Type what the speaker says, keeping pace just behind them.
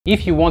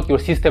If you want your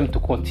system to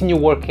continue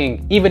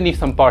working even if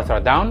some parts are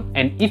down,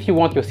 and if you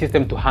want your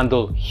system to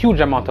handle huge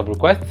amount of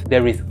requests,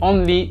 there is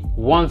only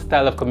one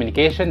style of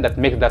communication that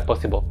makes that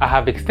possible. I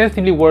have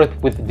extensively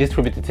worked with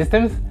distributed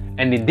systems,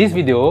 and in this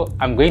video,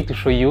 I'm going to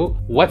show you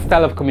what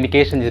style of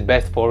communication is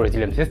best for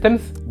resilient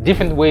systems,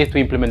 different ways to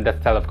implement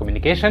that style of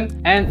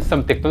communication, and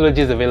some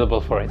technologies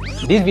available for it.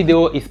 This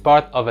video is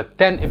part of a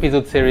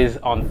 10-episode series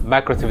on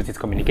microservices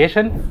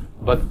communication,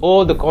 but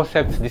all the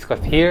concepts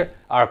discussed here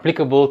are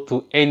applicable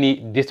to any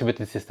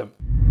distributed system.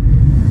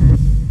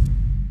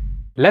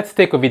 Let's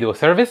take a video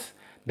service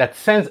that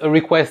sends a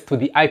request to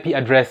the IP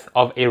address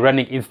of a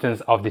running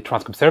instance of the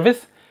transcript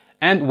service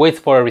and waits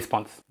for a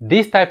response.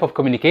 This type of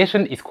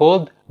communication is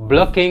called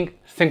blocking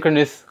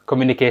synchronous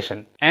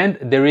communication, and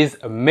there is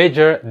a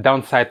major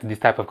downside to this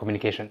type of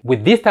communication.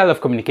 With this style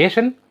of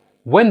communication,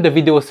 when the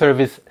video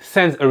service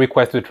sends a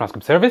request to the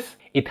transcript service,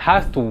 it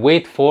has to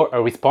wait for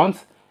a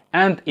response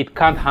and it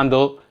can't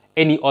handle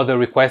any other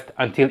request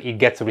until it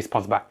gets a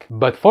response back.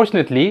 But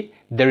fortunately,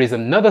 there is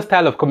another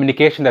style of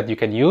communication that you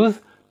can use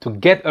to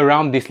get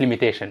around this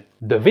limitation.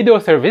 The video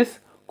service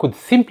could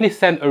simply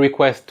send a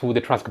request to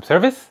the transcript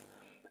service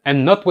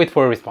and not wait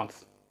for a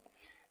response.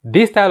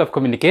 This style of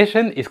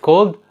communication is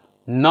called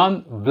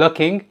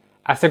non-blocking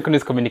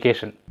asynchronous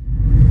communication.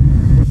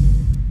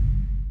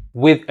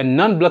 With a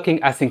non-blocking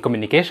async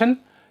communication,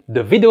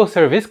 the video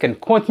service can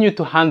continue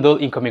to handle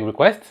incoming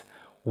requests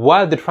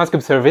while the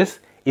transcript service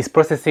is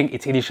processing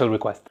its initial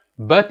request.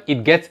 But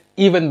it gets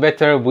even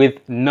better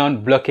with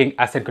non-blocking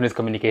asynchronous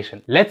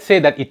communication. Let's say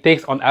that it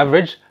takes on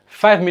average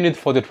 5 minutes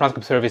for the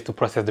transcript service to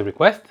process the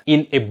request.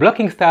 In a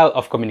blocking style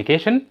of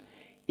communication,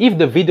 if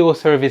the video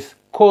service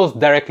calls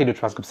directly the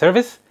transcript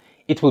service,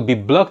 it will be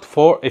blocked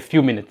for a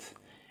few minutes.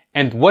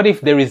 And what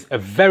if there is a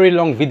very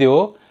long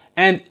video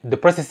and the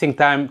processing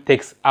time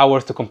takes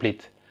hours to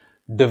complete?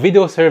 The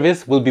video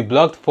service will be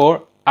blocked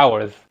for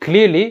hours.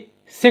 Clearly,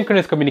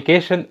 synchronous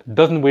communication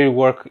doesn't really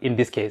work in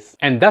this case.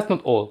 And that's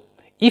not all.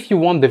 If you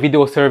want the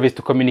video service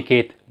to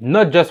communicate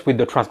not just with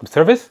the transcript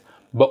service,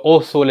 but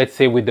also, let's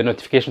say, with the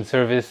notification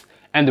service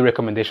and the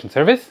recommendation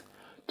service,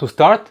 to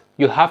start,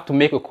 you'll have to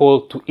make a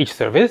call to each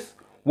service,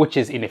 which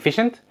is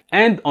inefficient.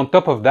 And on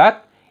top of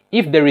that,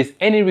 if there is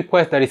any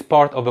request that is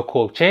part of a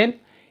call chain,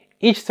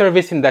 each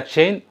service in that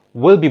chain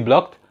will be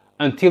blocked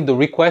until the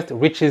request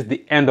reaches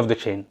the end of the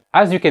chain.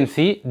 As you can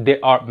see, there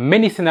are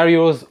many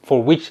scenarios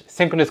for which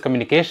synchronous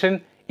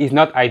communication is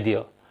not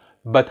ideal.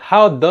 But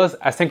how does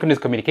asynchronous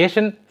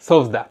communication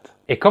solve that?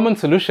 A common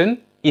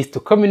solution is to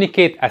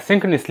communicate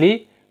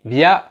asynchronously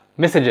via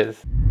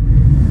messages.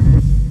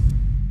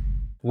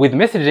 With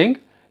messaging,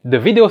 the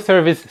video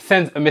service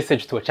sends a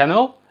message to a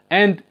channel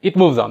and it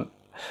moves on.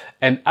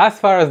 And as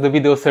far as the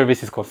video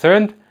service is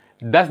concerned,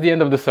 that's the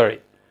end of the story.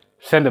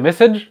 Send a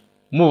message,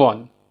 move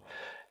on.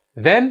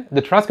 Then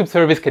the transcript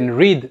service can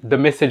read the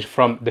message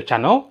from the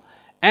channel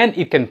and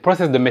it can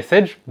process the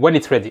message when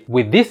it's ready.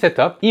 With this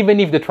setup, even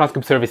if the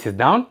transcript service is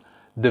down,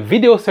 the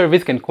video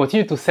service can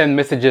continue to send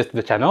messages to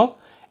the channel,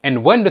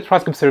 and when the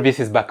transcript service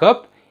is back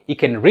up, it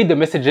can read the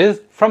messages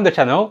from the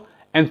channel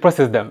and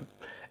process them.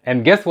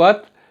 And guess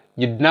what?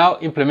 You've now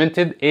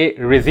implemented a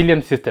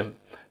resilient system.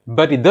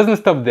 But it doesn't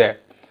stop there.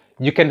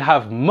 You can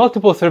have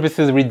multiple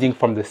services reading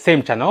from the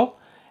same channel,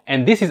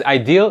 and this is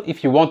ideal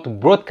if you want to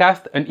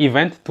broadcast an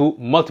event to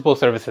multiple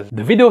services.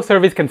 The video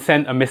service can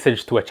send a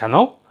message to a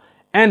channel,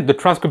 and the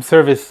transcript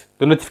service,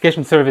 the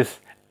notification service,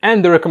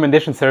 and the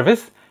recommendation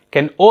service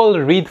can all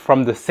read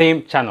from the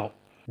same channel.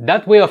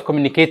 That way of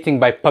communicating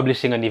by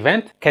publishing an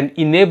event can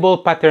enable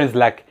patterns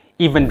like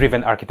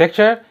event-driven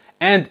architecture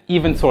and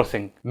event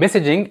sourcing.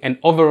 Messaging and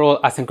overall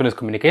asynchronous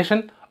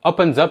communication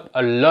opens up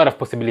a lot of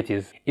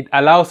possibilities. It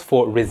allows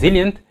for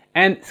resilient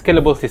and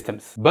scalable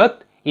systems.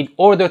 But in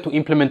order to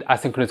implement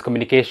asynchronous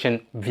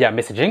communication via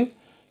messaging,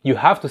 you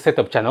have to set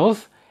up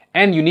channels,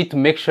 and you need to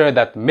make sure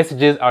that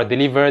messages are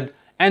delivered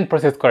and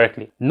processed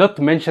correctly. Not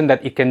to mention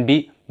that it can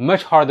be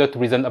much harder to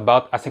reason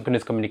about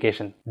asynchronous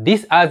communication.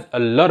 This adds a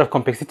lot of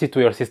complexity to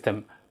your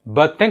system,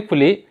 but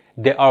thankfully,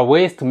 there are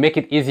ways to make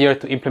it easier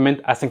to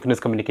implement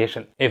asynchronous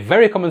communication. A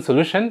very common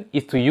solution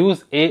is to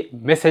use a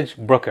message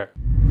broker.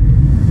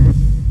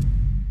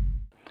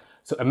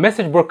 So a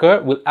message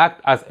broker will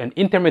act as an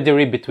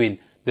intermediary between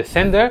the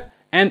sender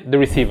and the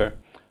receiver.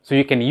 So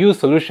you can use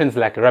solutions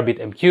like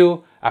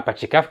RabbitMQ,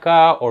 Apache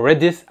Kafka, or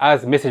Redis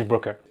as message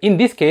broker. In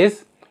this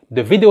case,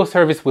 the video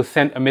service will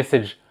send a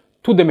message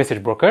to the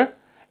message broker,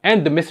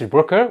 and the message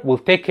broker will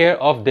take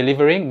care of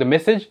delivering the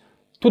message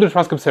to the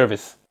transcript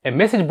service. A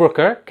message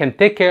broker can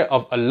take care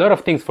of a lot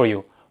of things for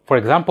you. For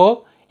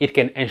example, it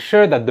can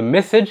ensure that the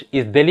message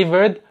is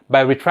delivered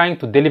by retrying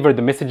to deliver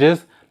the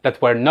messages that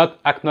were not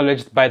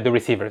acknowledged by the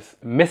receivers.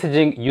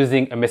 Messaging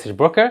using a message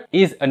broker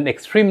is an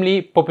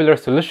extremely popular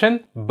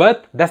solution,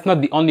 but that's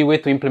not the only way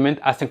to implement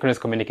asynchronous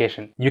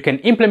communication. You can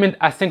implement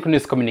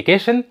asynchronous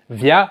communication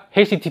via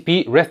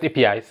HTTP REST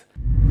APIs.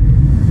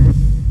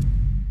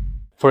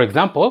 For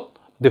example,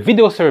 the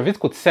video service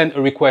could send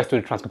a request to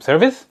the transcript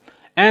service,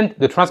 and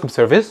the transcript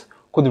service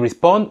could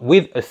respond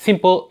with a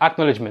simple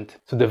acknowledgement.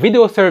 So the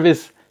video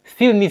service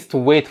still needs to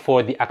wait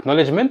for the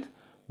acknowledgement,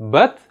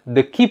 but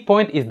the key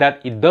point is that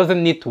it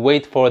doesn't need to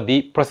wait for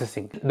the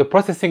processing. The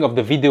processing of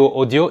the video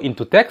audio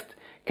into text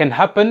can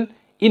happen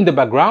in the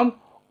background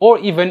or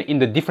even in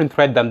the different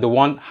thread than the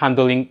one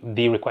handling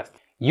the request.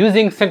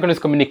 Using synchronous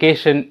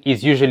communication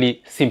is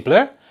usually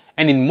simpler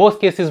and in most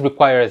cases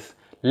requires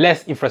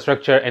less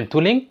infrastructure and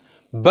tooling,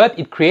 but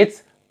it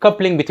creates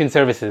coupling between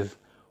services.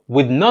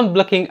 With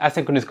non-blocking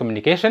asynchronous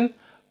communication,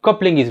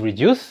 coupling is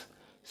reduced,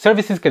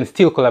 services can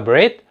still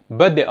collaborate,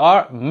 but they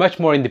are much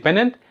more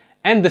independent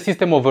and the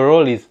system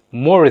overall is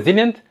more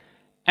resilient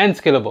and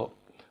scalable.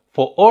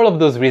 For all of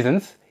those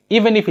reasons,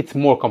 even if it's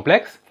more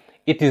complex,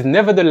 it is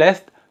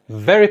nevertheless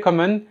very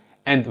common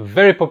and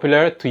very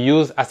popular to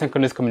use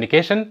asynchronous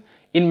communication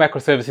in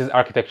microservices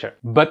architecture.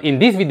 But in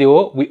this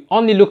video, we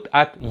only looked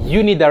at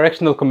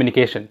unidirectional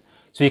communication.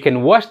 So you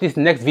can watch this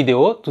next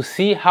video to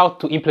see how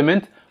to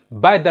implement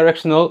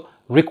bidirectional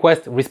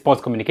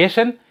request-response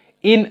communication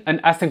in an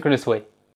asynchronous way.